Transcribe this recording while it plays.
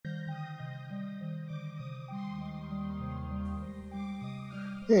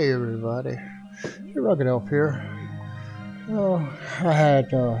Hey everybody, RuggedElf here. So I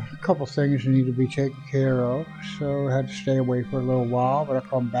had a couple things that need to be taken care of, so I had to stay away for a little while, but I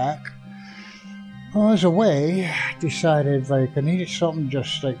come back. Well, I was away, decided I needed something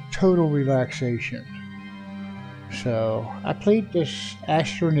just total relaxation. So I played this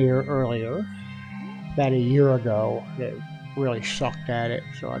Astroneer earlier, about a year ago. It really sucked at it,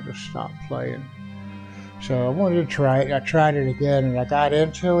 so I just stopped playing. So I wanted to try it. I tried it again and I got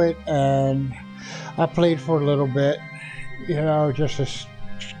into it and I played for a little bit, just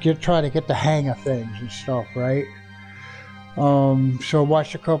to try to get the hang of things and stuff, right? So I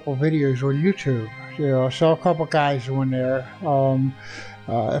watched a couple videos on YouTube. I saw a couple guys on there. I'll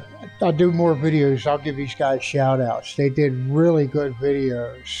do more videos. I'll give these guys shout outs. They did really good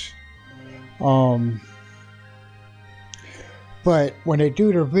videos. But when they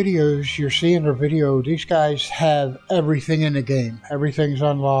do their videos, you're seeing their video, these guys have everything in the game. Everything's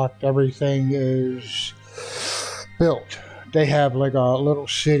unlocked. Everything is built. They have like a little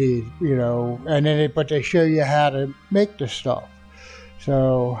city, and then but they show you how to make the stuff.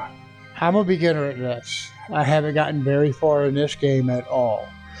 So I'm a beginner at this. I haven't gotten very far in this game at all.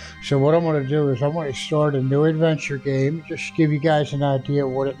 So what I'm going to do is I'm going to start a new adventure game. Just give you guys an idea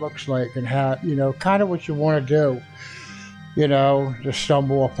of what it looks like and how, kind of what you want to do. To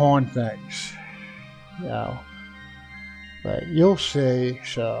stumble upon things, but you'll see.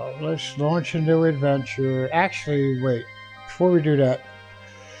 So let's launch a new adventure. Actually, wait, before we do that,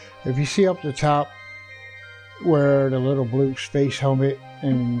 if you see up the top where the little blue space helmet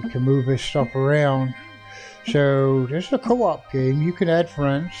and can move this stuff around, so this is a co-op game. You can add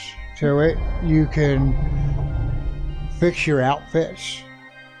friends to it. You can fix your outfits,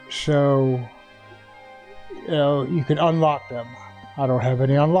 so you can unlock them. I don't have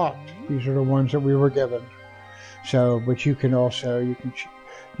any unlocked. These are the ones that we were given. So, but you can also you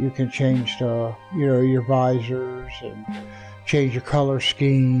can change the your visors and change your color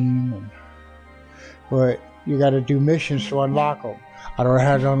scheme. But you got to do missions to unlock them. I don't know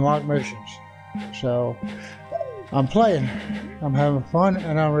how to unlock missions. So I'm playing. I'm having fun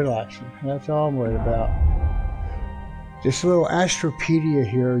and I'm relaxing. That's all I'm worried about. This little Astropedia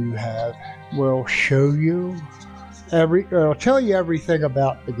here you have will show you it'll tell you everything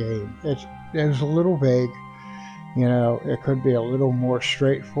about the game. It's a little vague, it could be a little more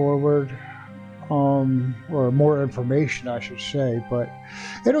straightforward, or more information I should say, but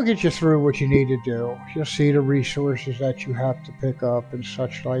it'll get you through what you need to do. You'll see the resources that you have to pick up and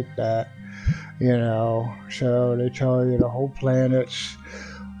such like that, so they tell you the whole planets.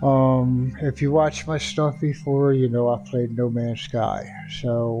 If you watched my stuff before, I played No Man's Sky.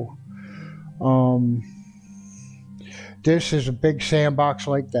 So, this is a big sandbox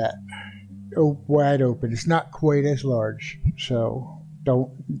like that, wide open. It's not quite as large. So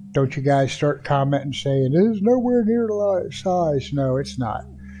don't you guys start commenting saying it is nowhere near the size. No, it's not.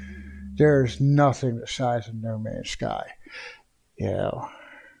 There's nothing the size of No Man's Sky.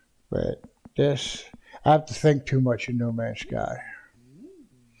 But this, I have to think too much in No Man's Sky.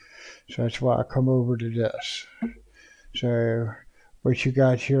 So that's why I come over to this. So, but you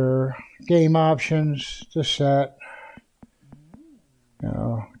got your game options to set.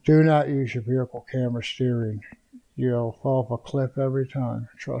 Do not use your vehicle camera steering. You'll fall off a cliff every time.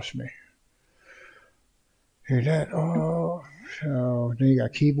 Trust me. Hear that? Oh, so then you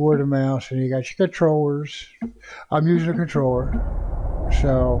got keyboard and mouse, and you got your controllers. I'm using a controller.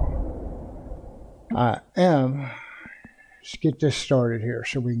 So let's get this started here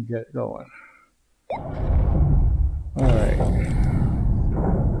so we can get going. Alright.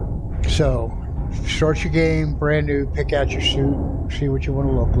 So, start your game, brand new, pick out your suit, see what you want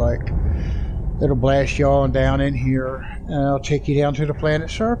to look like. It'll blast you on down in here, and it'll take you down to the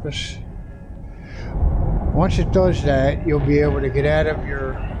planet's surface. Once it does that, you'll be able to get out of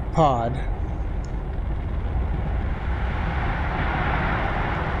your pod.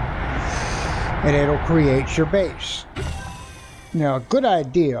 And it'll create your base. Now, a good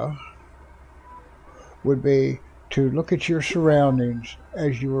idea would be to look at your surroundings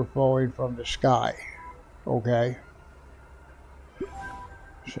as you were falling from the sky. Okay?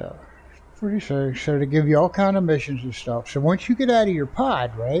 So, pretty soon. So to give you all kind of missions and stuff. So once you get out of your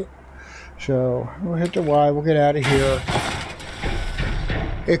pod, right? So we'll hit the Y, we'll get out of here.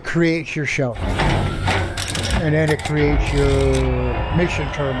 It creates your shelter. And then it creates your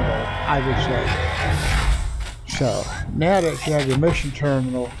mission terminal, I would say. So now that you have your mission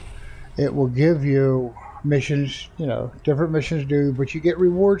terminal, it will give you missions, different missions do, but you get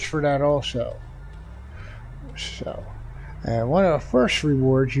rewards for that also. So, and one of the first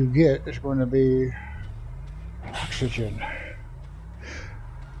rewards you get is going to be oxygen.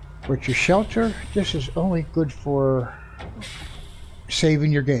 With your shelter, this is only good for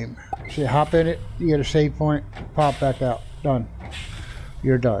saving your game. So you hop in it, you get a save point, pop back out, done.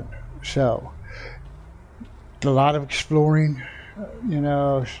 You're done. So, a lot of exploring, you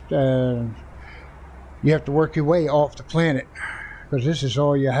know, and you have to work your way off the planet, because this is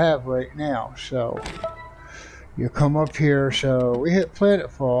all you have right now. So, you come up here, so we hit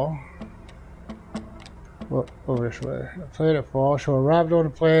planetfall. Well, over this way. Planetfall, so arrived on the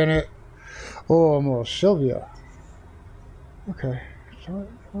planet. Oh, almost Sylvia. Okay.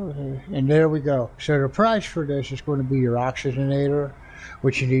 And there we go. So the price for this is going to be your oxygenator,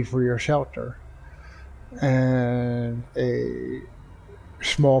 which you need for your shelter, and a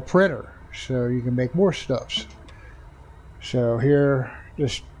small printer, so you can make more stuffs. So here,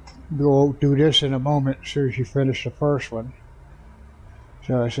 just go do this in a moment as soon as you finish the first one.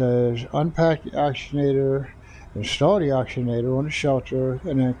 So it says unpack the oxygenator, install the oxygenator on the shelter,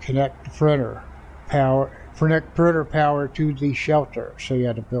 and then connect the printer power to the shelter. So you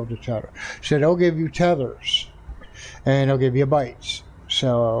have to build a tether. So they'll give you tethers, and they'll give you bytes.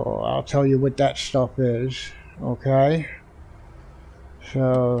 So I'll tell you what that stuff is. Okay.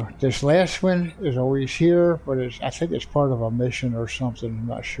 So this last one is always here, but I think it's part of a mission or something. I'm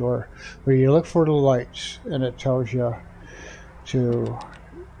not sure. But you look for the lights, and it tells you to.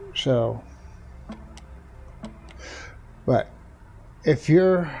 So, but if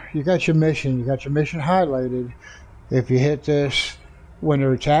you got your mission highlighted. If you hit this when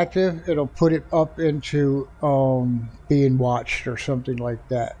it's active, it'll put it up into being watched or something like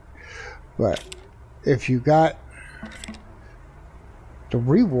that. But if you got the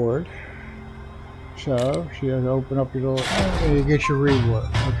reward, so you have to open up your little and you get your reward.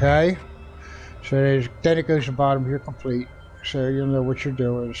 Okay, so then it goes to the bottom here, complete. So you'll know what you're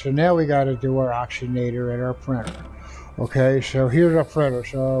doing. So now we got to do our oxygenator and our printer. Okay, so here's our printer.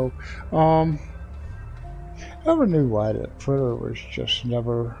 So never knew why the printer was just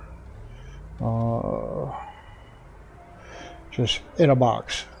never just in a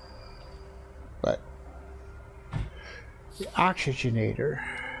box. But the oxygenator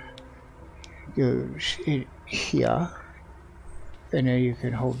goes in here, and then you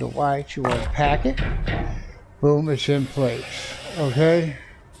can hold the Y to unpack it. Boom, it's in place. Okay,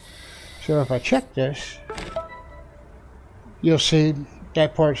 so if I check this, you'll see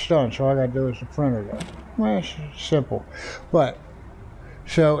that part's done. So all I gotta do is the printer done. Well, it's simple. But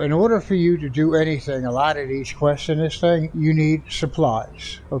so in order for you to do anything, a lot of these quests in this thing, you need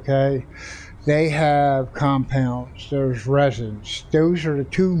supplies. Okay, they have compounds, there's resins. Those are the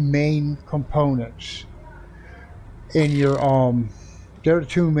two main components in your they're the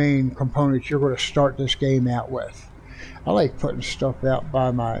two main components you're going to start this game out with. I like putting stuff out by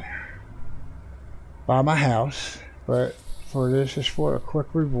my house, but for this is for a quick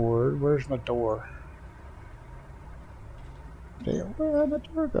reward. Where's my door? Damn, where did my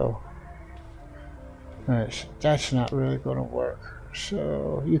door go? Alright, so that's not really going to work.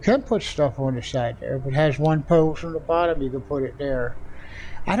 So you can put stuff on the side there. If it has one post on the bottom, you can put it there.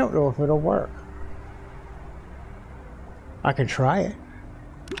 I don't know if it'll work. I can try it.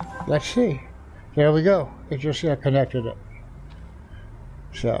 Let's see. There we go. It just connected it.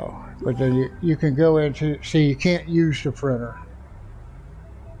 So, but then you can go into, see, you can't use the printer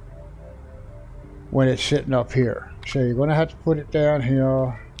when it's sitting up here. So you're going to have to put it down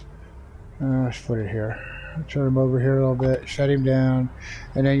here. Let's put it here. Turn him over here a little bit, set him down,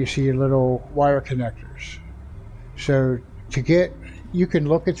 and then you see your little wire connectors. So to get, you can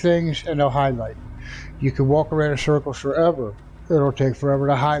look at things and they'll highlight. You can walk around in circles forever. It'll take forever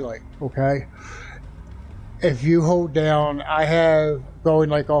to highlight, okay? If you hold down, I have going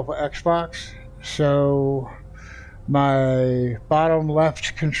like off of Xbox, so my bottom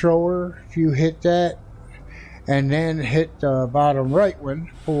left controller, if you hit that, and then hit the bottom right one,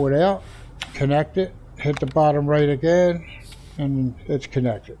 pull it out, connect it, hit the bottom right again, and it's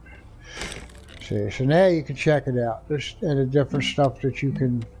connected. See, so now you can check it out. There's the different stuff that you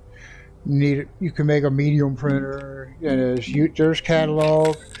can need. You can make a medium printer. There's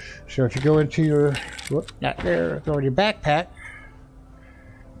catalog. So if you go into your, not there, go in your backpack,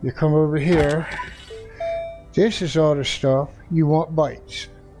 you come over here. This is all the stuff you want bytes.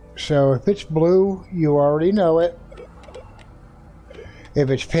 So if it's blue, you already know it. If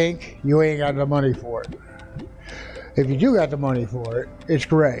it's pink, you ain't got the money for it. If you do got the money for it, it's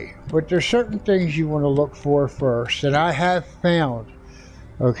gray. But there's certain things you want to look for first. And I have found,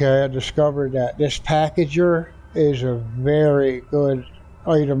 okay, I discovered that this packager is a very good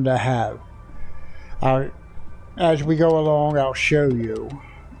item to have. As we go along, I'll show you,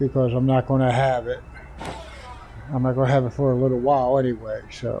 because I'm not going to have it. I'm not going to have it for a little while anyway,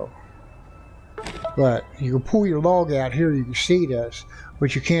 so. But you can pull your log out here, you can see this,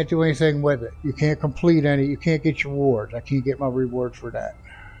 but you can't do anything with it. You can't complete any, you can't get your rewards. I can't get my rewards for that.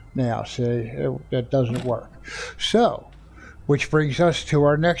 Now, see, that doesn't work. So, which brings us to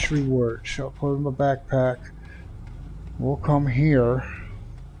our next reward. So, I'll put in my backpack. We'll come here.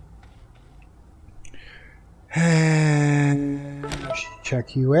 And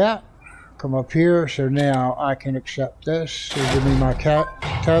check you out. Come up here. So now I can accept this. So give me my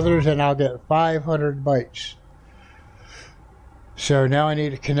tethers and I'll get 500 bytes. So now I need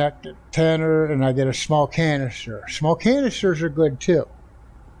to connect a tenor and I get a small canister. Small canisters are good too.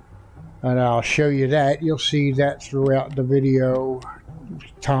 And I'll show you that. You'll see that throughout the video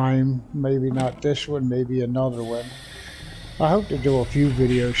time. Maybe not this one, maybe another one. I hope to do a few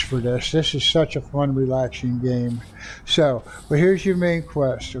videos for this. This is such a fun, relaxing game. So, but here's your main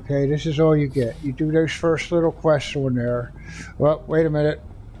quest, okay? This is all you get. You do those first little quests on there. Well, wait a minute.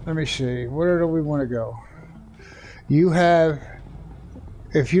 Let me see. Where do we want to go? You have,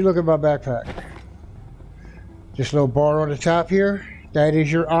 if you look at my backpack, this little bar on the top here, that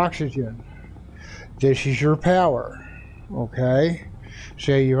is your oxygen. This is your power, okay?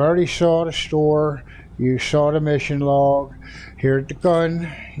 So you already saw the store. You saw the mission log. Here's the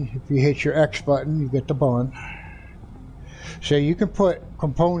gun. If you hit your X button, you get the bun. So you can put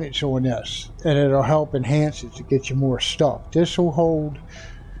components on this, and it'll help enhance it to get you more stuff. This will hold.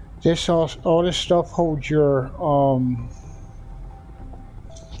 This all this stuff holds your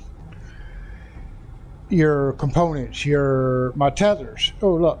components, my tethers.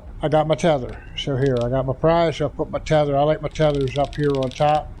 Oh look, I got my tether. So here, I got my prize. I'll put my tether. I like my tethers up here on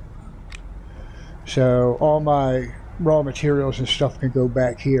top. So all my raw materials and stuff can go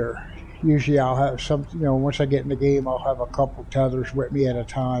back here. Usually I'll have some, once I get in the game, I'll have a couple tethers with me at a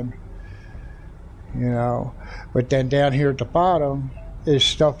time. But then down here at the bottom is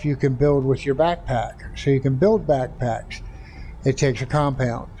stuff you can build with your backpack. So you can build backpacks. It takes a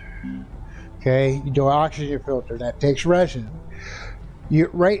compound. Okay, you do an oxygen filter. That takes resin.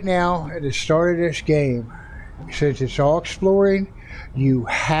 Right now, at the start of this game, since it's all exploring, you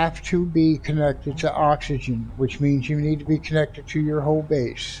have to be connected to oxygen, which means you need to be connected to your whole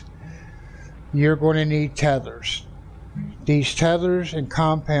base. You're going to need tethers. These tethers and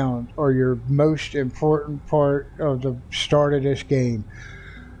compound are your most important part of the start of this game.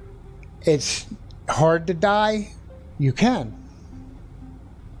 It's hard to die. You can.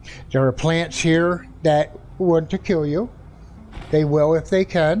 There are plants here that want to kill you. They will if they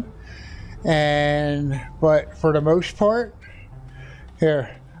can. But for the most part,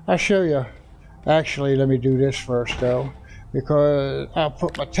 here, I'll show you. Actually, let me do this first though, because I'll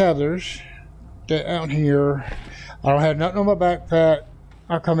put my tethers down here. I don't have nothing on my backpack.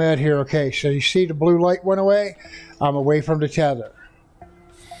 I'll come out here. Okay, so you see the blue light went away? I'm away from the tether.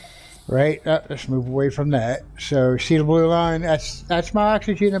 Right? Let's move away from that. So see the blue line? That's my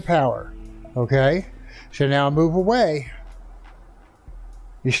oxygen and power. Okay? So now I move away.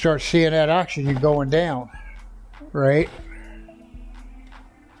 You start seeing that oxygen going down. Right?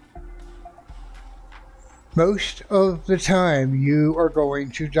 Most of the time you are going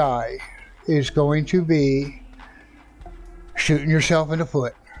to die is going to be shooting yourself in the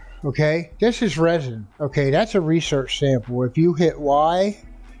foot. Okay? This is resin. Okay, that's a research sample. If you hit Y,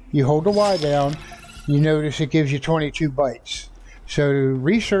 you hold the Y down, you notice it gives you 22 bytes. So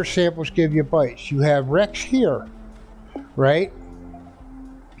research samples give you bytes. You have Rex here, right?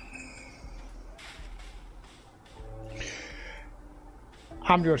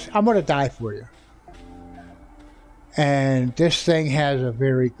 I'm going to die for you. And this thing has a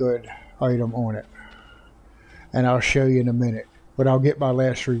very good item on it. And I'll show you in a minute. But I'll get my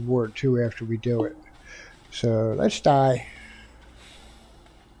last reward too after we do it. So let's die.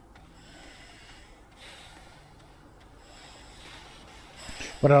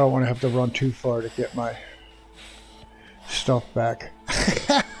 But I don't want to have to run too far to get my stuff back.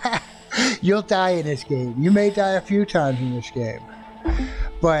 You'll die in this game. You may die a few times in this game.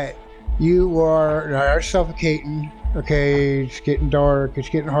 But you are suffocating. Okay, it's getting dark. It's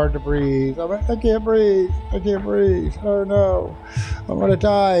getting hard to breathe. I can't breathe. I can't breathe. Oh no, I'm gonna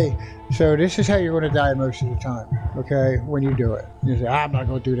die. So this is how you're gonna die most of the time. Okay, when you do it, you say, "I'm not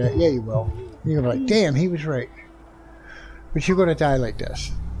gonna do that." Yeah, you will. You're gonna be like, "Damn, he was right." But you're gonna die like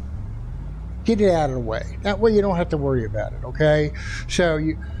this. Get it out of the way. That way you don't have to worry about it. Okay. So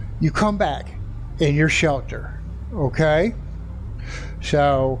you come back in your shelter. Okay.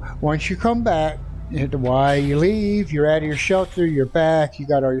 So once you come back. You hit the Y, you leave, you're out of your shelter, you're back, you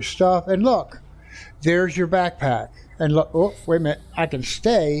got all your stuff, and look, there's your backpack. And look, oh, wait a minute, I can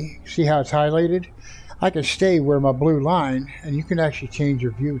stay. See how it's highlighted? I can stay where my blue line, and you can actually change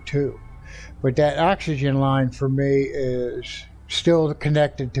your view too. But that oxygen line for me is still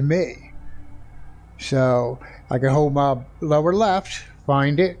connected to me. So I can hold my lower left,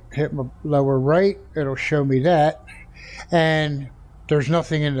 find it, hit my lower right, it'll show me that, and there's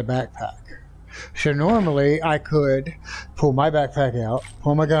nothing in the backpack. So normally I could pull my backpack out,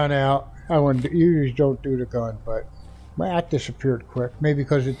 pull my gun out. I usually don't do the gun, but that disappeared quick, maybe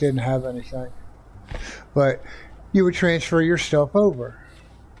because it didn't have anything. But you would transfer your stuff over.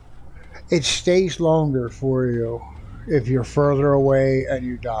 It stays longer for you if you're further away and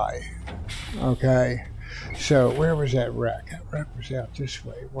you die. Okay, so where was that wreck? That wreck was out this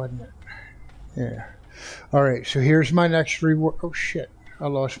way, wasn't it? Yeah. All right, so here's my next reward. Oh shit, I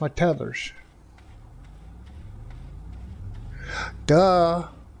lost my tethers. Duh.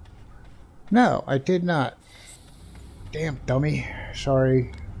 No, I did not. Damn dummy.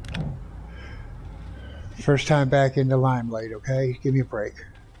 Sorry. First time back in the limelight, okay? Give me a break.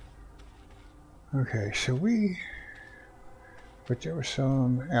 Okay, so but there was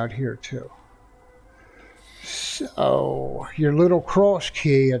some out here too. So, your little cross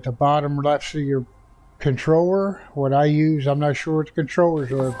key at the bottom left of your controller, what I use, I'm not sure what the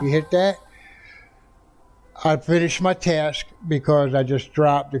controllers are. If you hit that, I finished my task because I just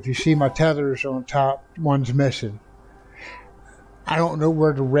dropped. If you see my tethers on top, one's missing. I don't know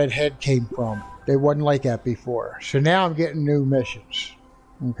where the red head came from. It wasn't like that before. So now I'm getting new missions.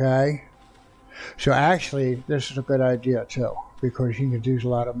 Okay? So actually, this is a good idea too, because you can do a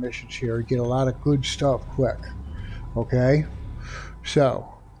lot of missions here, get a lot of good stuff quick. Okay?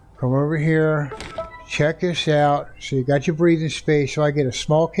 So, come over here, check this out. So you got your breathing space, so I get a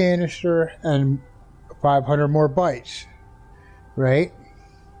small canister and 500 more bytes, right?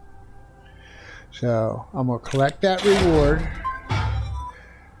 So I'm going to collect that reward.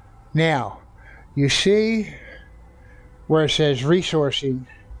 Now, you see where it says resourcing,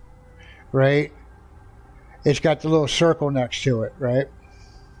 right? It's got the little circle next to it, right?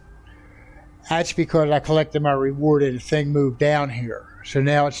 That's because I collected my reward and the thing moved down here. So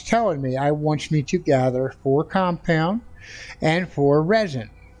now it's telling me it wants me to gather 4 compound and 4 resin.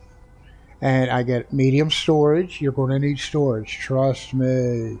 And I get medium storage. You're going to need storage, trust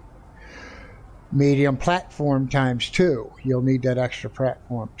me. Medium platform times 2. You'll need that extra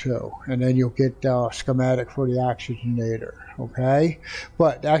platform too. And then you'll get the schematic for the oxygenator, okay?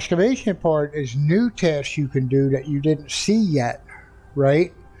 But the excavation part is new tests you can do that you didn't see yet,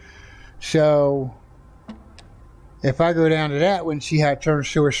 right? So if I go down to that one, see how it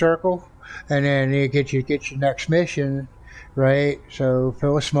turns to a circle? And then you get your next mission, right? So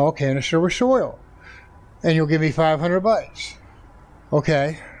fill a small canister with soil and you'll give me 500 bytes.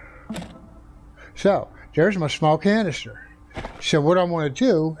 Okay. So there's my small canister. So what I want to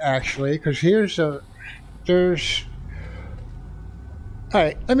do actually, because all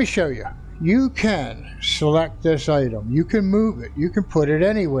right, let me show you. You can select this item. You can move it. You can put it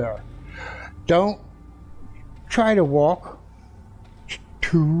anywhere. Don't try to walk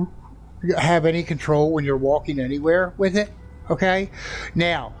to have any control when you're walking anywhere with it. Okay,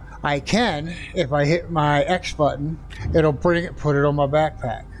 now I can, if I hit my X button, it'll put it on my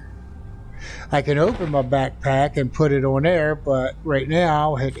backpack. I can open my backpack and put it on there, but right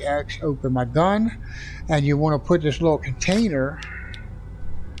now I'll hit X, open my gun, and you want to put this little container.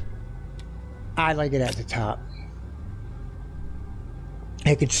 I like it at the top.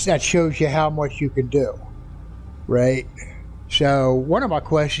 That shows you how much you can do, right? So one of my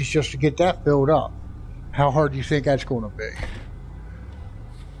questions is just to get that filled up. How hard do you think that's going to be?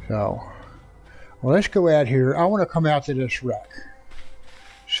 So, well, let's go out here. I want to come out to this wreck.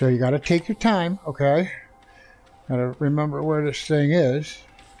 So you got to take your time, okay? Got to remember where this thing is.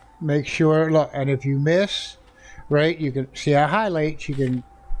 Make sure, look, and if you miss, right, you can see I highlight. You can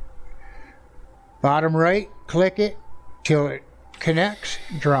bottom right, click it till it connects,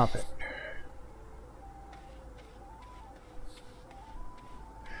 drop it.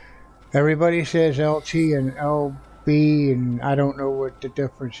 Everybody says LT and LB, and I don't know what the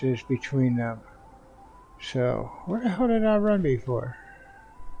difference is between them. So, where the hell did I run before?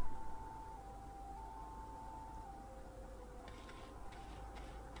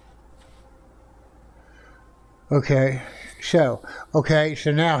 Okay, so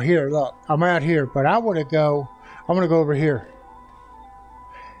now here, look, I'm out here, but I'm gonna go over here.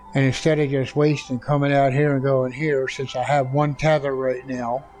 And instead of just wasting coming out here and going here, since I have one tether right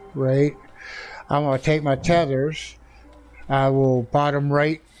now, right, I'm gonna take my tethers, I will bottom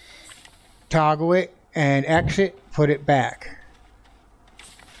right toggle it and exit, put it back.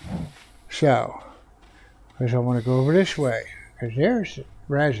 So, because I want to go over this way, because there's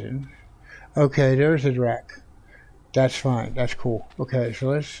resin. Okay, there's the rack. That's fine. That's cool. Okay, so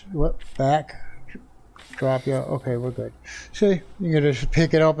let's back. Drop you. Okay, we're good. See, you can just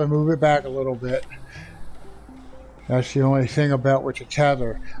pick it up and move it back a little bit. That's the only thing about with the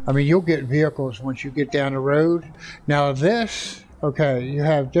tether. I mean, you'll get vehicles once you get down the road. Now this, okay, you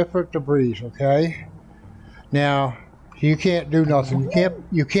have different debris, okay? Now, you can't do nothing.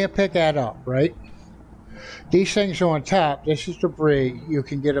 You can't pick that up, right? These things on top, this is debris. You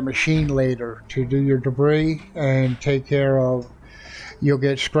can get a machine later to do your debris and take care of. You'll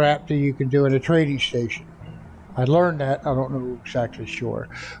get scrap that you can do at a trading station. I learned that. I don't know exactly sure.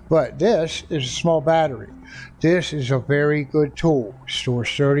 But this is a small battery. This is a very good tool. Stores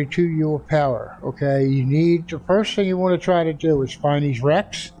 32 U of power. Okay, the first thing you want to try to do is find these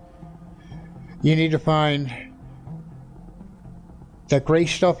wrecks. You need to find that gray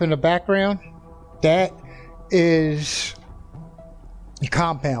stuff in the background. That is the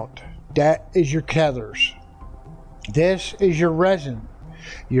compound. That is your tethers. This is your resin.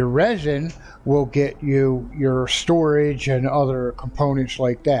 Your resin will get you your storage and other components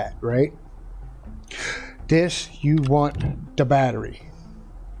like that, right? This, you want the battery.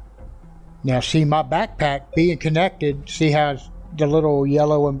 Now see my backpack being connected, see how it's the little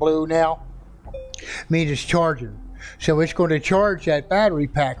yellow and blue now? Means it's charging. So it's going to charge that battery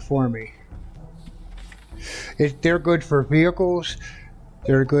pack for me. They're good for vehicles.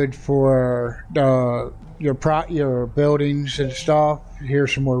 They're good for your buildings and stuff.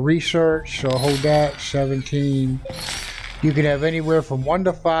 Here's some more research. So hold that. 17. You can have anywhere from 1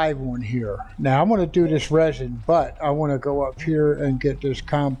 to 5 on here. Now I'm going to do this resin, but I want to go up here and get this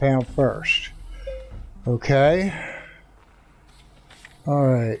compound first. Okay. All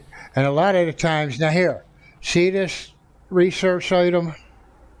right. And a lot of the times, now here, see this research item?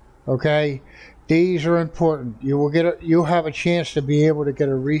 Okay. These are important. You'll have a chance to be able to get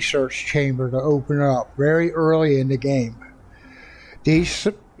a research chamber to open up very early in the game. These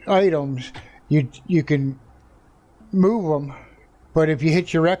items, you can move them, but if you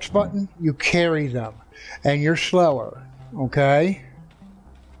hit your X button, you carry them, and you're slower. Okay?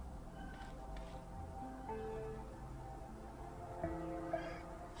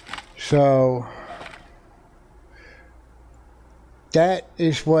 So that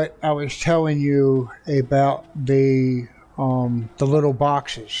is what I was telling you about the little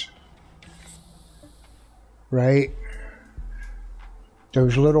boxes, right?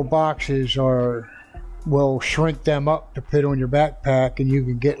 Those little boxes will shrink them up to put on your backpack, and you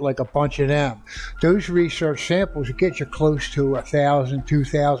can get like a bunch of them. Those research samples will get you close to 1,000,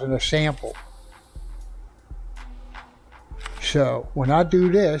 2,000 a sample. So when I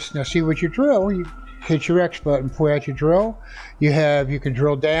do this, now see what you drill, you hit your X button, point out your drill. You can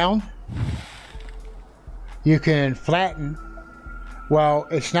drill down. You can flatten. Well,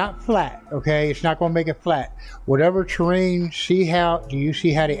 it's not flat, okay? It's not going to make it flat. Whatever terrain, do you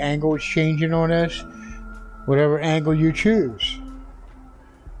see how the angle is changing on this? Whatever angle you choose.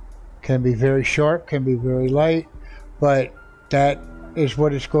 Can be very sharp, can be very light, but that is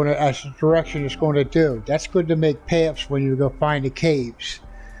what it's going to, that's the direction it's going to do. That's good to make paths when you go find the caves.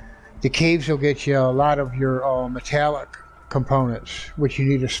 The caves will get you a lot of your metallic components, which you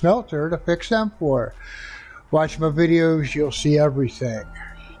need a smelter to fix them for. Watch my videos, you'll see everything.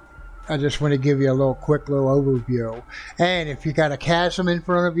 I just want to give you a quick little overview. And if you got a chasm in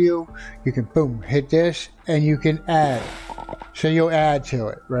front of you, you can boom, hit this, and you can add. So you'll add to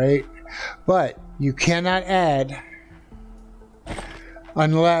it, right? But you cannot add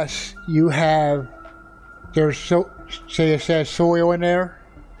unless you have, say it says soil in there.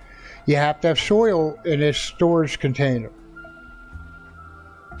 You have to have soil in this storage container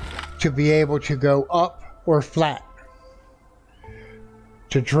to be able to go up or flat.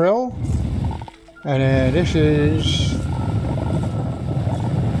 To drill, and then this is,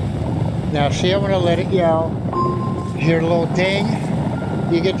 now see, I'm going to let it yell. Hear a little ding?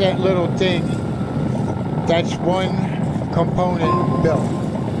 You get that little ding. That's one component built.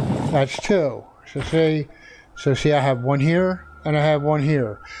 That's two. So see I have one here and I have one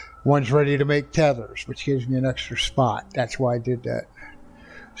here. One's ready to make tethers, which gives me an extra spot. That's why I did that.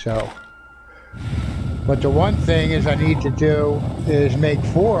 So, but the one thing is I need to do is make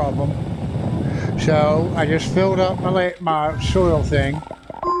 4 of them. So I just filled up my soil thing.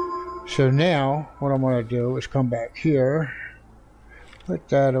 So now what I'm going to do is come back here, put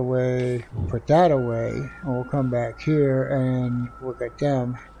that away, and we'll come back here and look at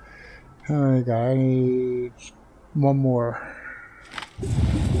them. I need one more.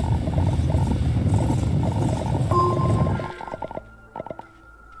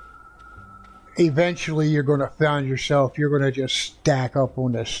 eventually you're going to find yourself, you're going to just stack up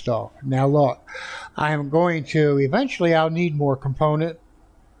on this stuff. Now look, I am going to, eventually I'll need more component.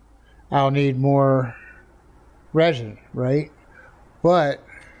 I'll need more resin, right? But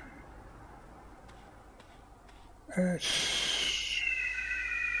it's,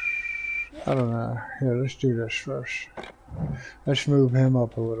 I don't know. Here, let's do this first. Let's move him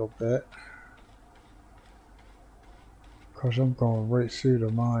up a little bit, because I'm going right through the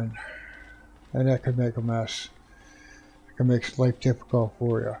mine, and that could make a mess. It can make life difficult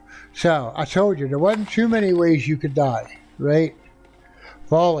for you. So I told you there wasn't too many ways you could die, right?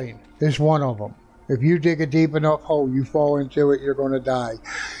 Falling is one of them. If you dig a deep enough hole, you fall into it, you're going to die.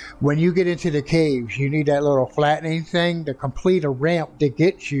 When you get into the caves, you need that little flattening thing to complete a ramp that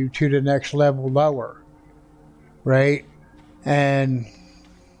gets you to the next level lower, right? And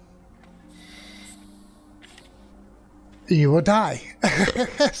you will die.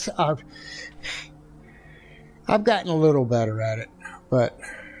 So I've gotten a little better at it, but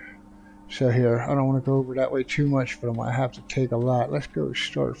so here, I don't want to go over that way too much, but I might have to take a lot. Let's go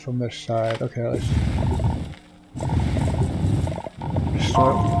start from this side. Okay, let's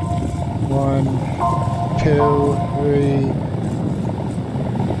start 1, 2,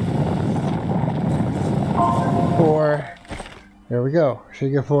 3, 4. There we go. So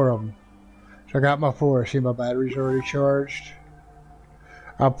you get 4 of them. So I got my 4. See, my battery's already charged.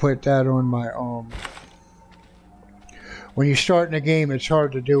 I'll put that on my when you start in a game, it's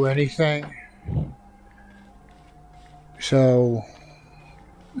hard to do anything. So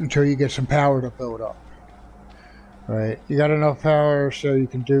until you get some power to build up, right? You got enough power so you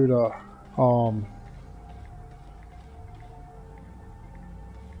can do the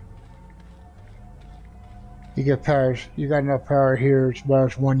you get powers. You got enough power here as well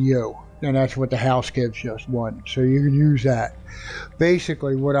as 1 U, and that's what the house gives you, 1. So you can use that.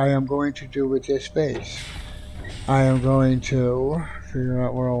 Basically, what I am going to do with this base, I am going to figure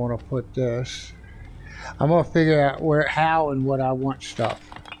out where I want to put this. I'm going to figure out where, how, and what I want stuff,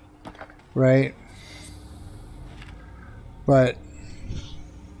 right? But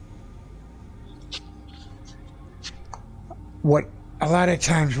what a lot of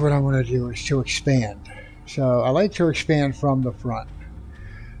times what I want to do is to expand. So I like to expand from the front.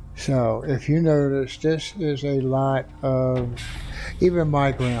 So if you notice, this is a lot of, even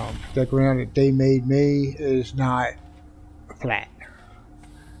my ground, the ground that they made me is not flat,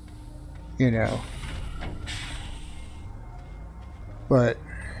 you know. But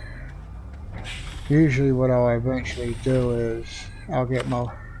usually what I'll eventually do is I'll get my,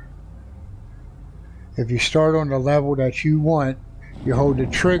 if you start on the level that you want, you hold the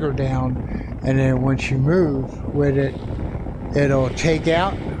trigger down, and then once you move with it, it'll take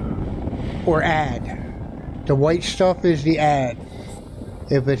out or add. The white stuff is the add.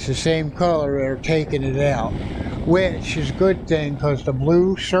 If it's the same color, they're taking it out, which is a good thing, because the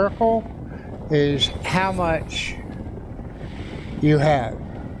blue circle is how much you have,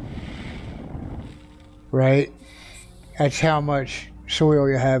 right? That's how much soil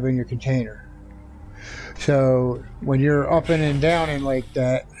you have in your container. So when you're up and down and like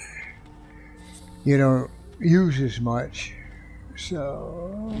that, you don't use as much. So,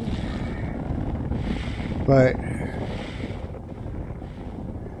 but,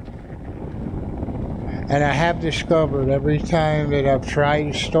 and I have discovered every time that I've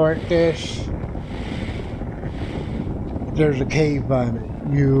tried to start this, there's a cave by me.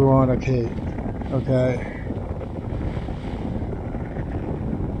 You're on a cave, okay?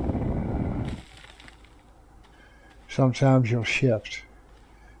 Sometimes you'll shift,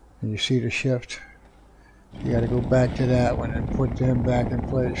 and you see the shift. You got to go back to that one and put them back in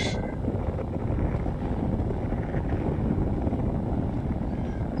place.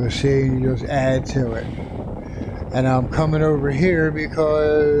 You'll see, you just add to it. And I'm coming over here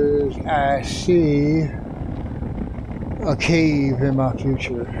because I see a cave in my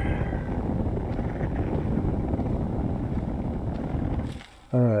future.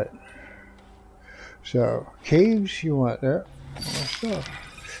 Alright. So, caves, you want that.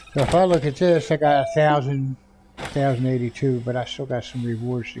 So if I look at this, I got 1,082, but I still got some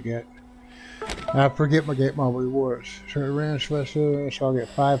rewards to get. I forget to get my rewards. So range special, so I'll get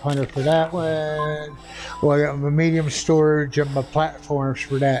 500 for that one. Well, I got my medium storage and my platforms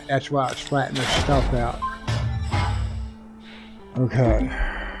for that. That's why I was flattening this stuff out. Okay.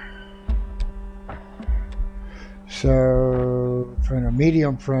 So for a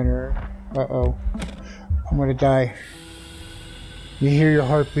medium printer, uh-oh, I'm gonna die. You hear your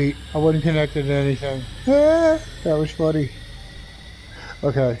heartbeat. I wasn't connected to anything. Ah, that was funny.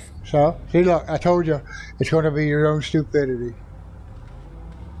 Okay, so, see, look, I told you, it's going to be your own stupidity.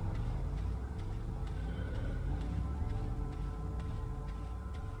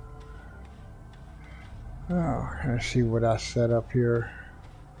 Oh, let's see what I set up here.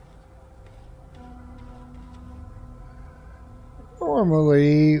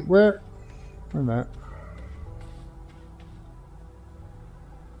 Normally, wait a minute.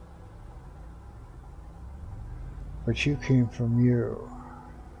 But you came from you.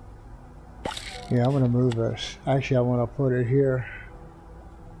 Yeah, I'm gonna move this. Actually, I want to put it here.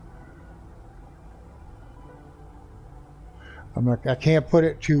 I can't put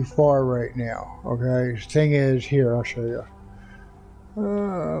it too far right now. Okay. The thing is, here I'll show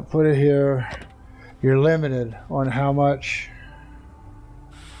you. Put it here. You're limited on how much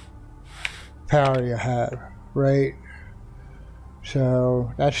power you have, right?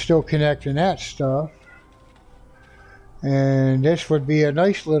 So that's still connecting that stuff. And this would be a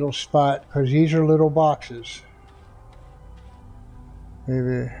nice little spot because these are little boxes.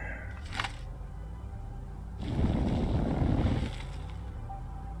 Maybe.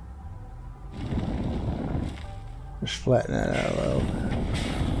 Just flatten that out a little.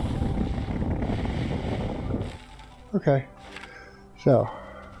 Okay. So,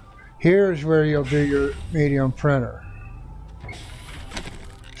 here's where you'll do your medium printer.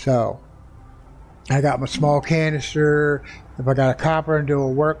 So, I got my small canister. If I got a copper and do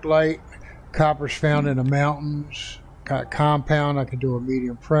a work light, copper's found in the mountains. Got compound, I can do a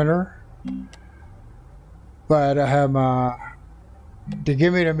medium printer. But I have to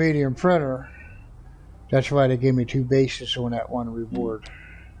give me the medium printer, that's why they gave me 2 bases on that one reward.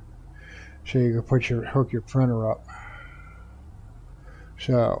 So you can hook your printer up.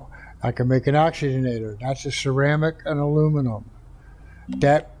 So I can make an oxygenator. That's a ceramic and aluminum.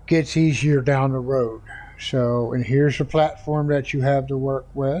 That gets easier down the road. So, and here's the platform that you have to work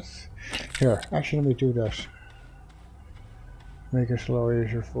with. Here, actually let me do this. Make this a little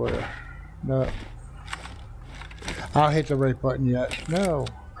easier for you. No. I'll hit the right button yet. No.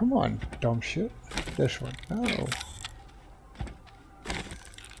 Come on, dumb shit. This one. No.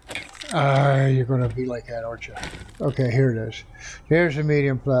 You're going to be like that, aren't you? Okay, here it is. Here's the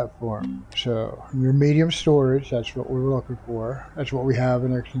medium platform. So, your medium storage, that's what we're looking for. That's what we have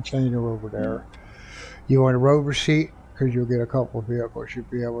in a container over there. You want a rover seat, because you'll get a couple of vehicles you'll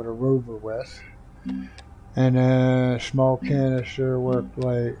be able to rover with. And then small canister, work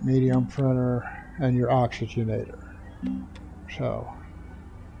light, medium printer, and your oxygenator. So,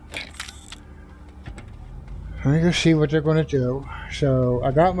 let me go see what they're going to do. So,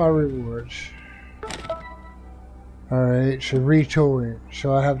 I got my rewards. Alright, so retooling.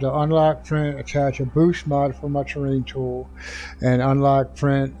 So I have to unlock, print, attach a boost mod for my terrain tool, and unlock,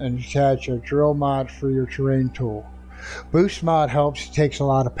 print, and attach a drill mod for your terrain tool. Boost mod helps, it takes a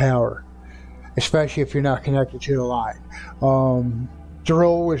lot of power, especially if you're not connected to the line.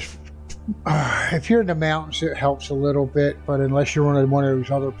 Drill is, if you're in the mountains, it helps a little bit, but unless you're on one of those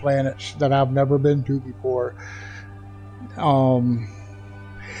other planets that I've never been to before,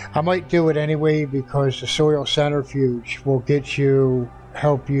 I might do it anyway because the soil centrifuge will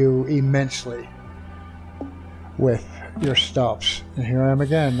help you immensely with your stuffs. And here I am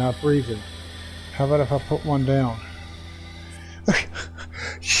again, not breathing. How about if I put one down?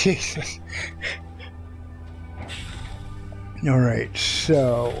 Jesus. Alright,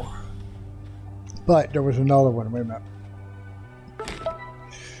 so... But there was another one, wait a minute.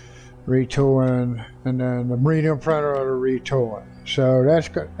 Retooling, and then the medium printer or the retooling. So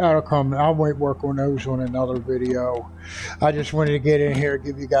that'll come. I might work on those on another video. I just wanted to get in here,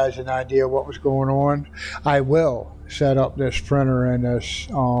 give you guys an idea of what was going on. I will set up this printer and this.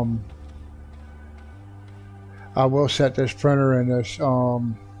 I will set this printer in this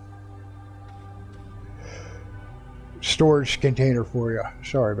storage container for you.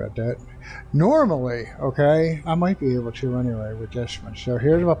 Sorry about that. Normally, okay, I might be able to anyway with this one. So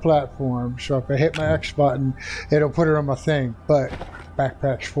here's my platform. So if I hit my X button, it'll put it on my thing. But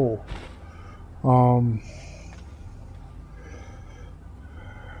backpack's full.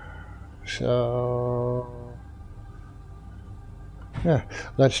 So yeah,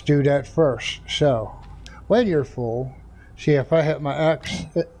 let's do that first. So when you're full, see if I hit my X.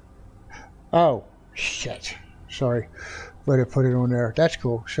 Oh shit! Sorry. But I put it on there. That's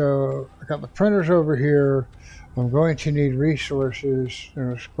cool. So I got my printers over here. I'm going to need resources.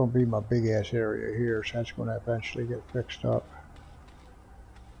 And it's going to be my big ass area here, so that's going to eventually get fixed up.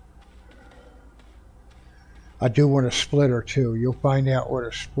 I do want a splitter too. You'll find out what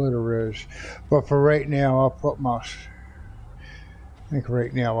a splitter is. But for right now, I'll put my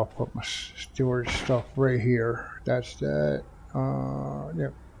storage stuff right here. That's that.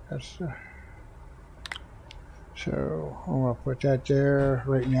 Yep, that's the. So I'm going to put that there.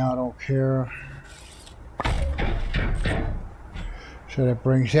 Right now I don't care. So that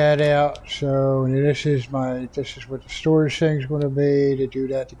brings that out. So this is what the storage thing's going to be, to do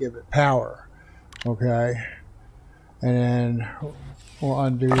that, to give it power. Okay. And then we'll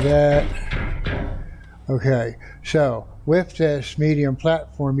undo that. Okay. So with this medium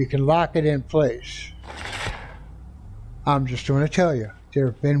platform, you can lock it in place. I'm just going to tell you, there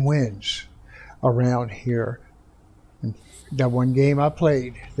have been winds around here. That one game I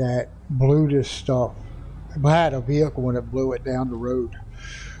played that blew this stuff. I had a vehicle when it blew it down the road.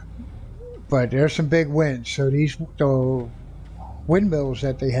 But there's some big winds, so the windmills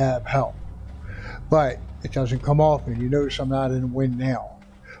that they have help. But it doesn't come often. You notice I'm not in the wind now.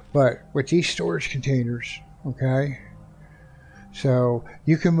 But with these storage containers, okay, so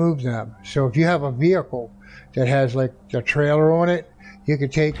you can move them. So if you have a vehicle that has like the trailer on it, you can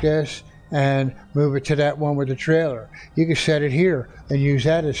take this and move it to that one with the trailer. You can set it here and use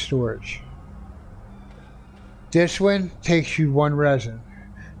that as storage. This one takes you 1 resin.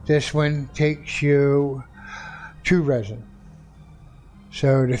 This one takes you 2 resin.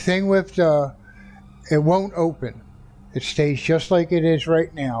 So the thing with it won't open. It stays just like it is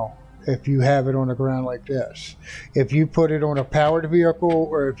right now if you have it on the ground like this. If you put it on a powered vehicle,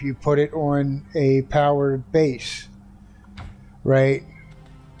 or if you put it on a powered base, right?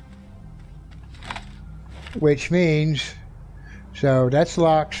 Which means, so that's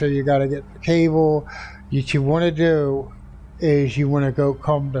locked, so you got to get the cable. What you want to do is you want to go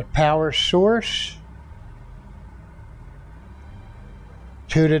come the power source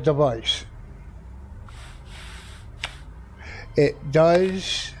to the device. It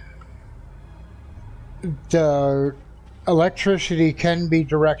does, the electricity can be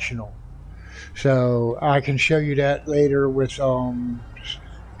directional. So I can show you that later with,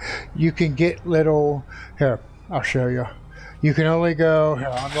 you can get little, here, I'll show you. You can only go,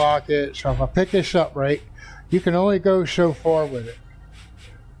 here, unlock it. So if I pick this up, right, you can only go so far with it,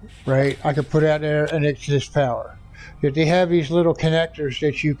 right? I can put it out there and it's just power. But they have these little connectors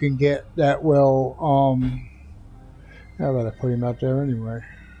that you can get that will, I'd rather put him out there anyway.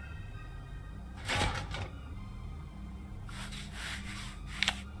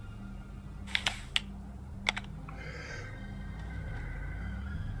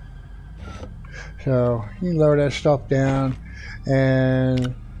 So you can lower that stuff down,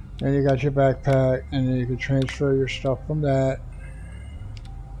 and then you got your backpack, and then you can transfer your stuff from that.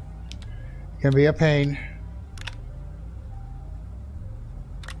 Can be a pain.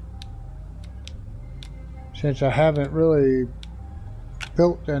 Since I haven't really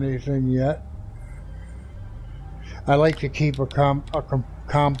built anything yet, I like to keep a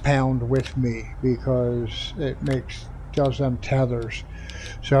compound with me because it does them tethers.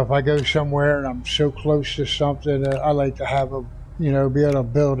 So if I go somewhere and I'm so close to something, I like to have be able to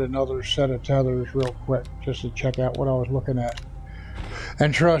build another set of tethers real quick just to check out what I was looking at.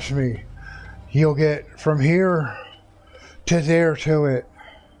 And trust me, you'll get from here to there to it.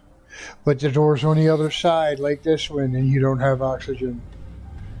 But the door's on the other side like this one, and you don't have oxygen.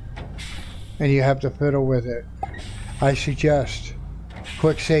 And you have to fiddle with it. I suggest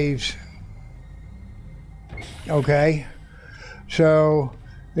quick saves. Okay? So,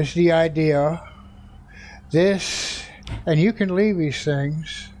 this is the idea. This, and you can leave these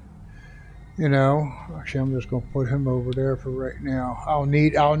things, Actually, I'm just going to put him over there for right now. I'll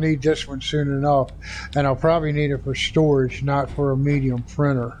need this one soon enough. And I'll probably need it for storage, not for a medium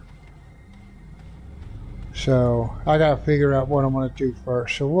printer. So I gotta figure out what I'm gonna do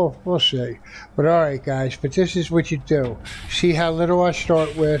first. So we'll see. But all right, guys. But this is what you do. See how little I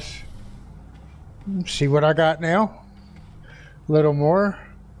start with. See what I got now. A little more.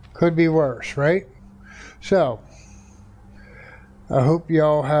 Could be worse, right? So I hope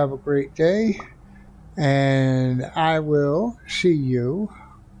y'all have a great day, and I will see you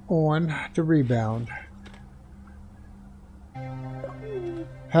on the rebound.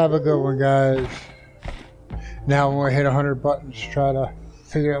 Have a good one, guys. Now I'm going to hit 100 buttons to try to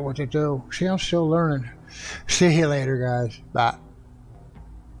figure out what to do. See, I'm still learning. See you later, guys. Bye.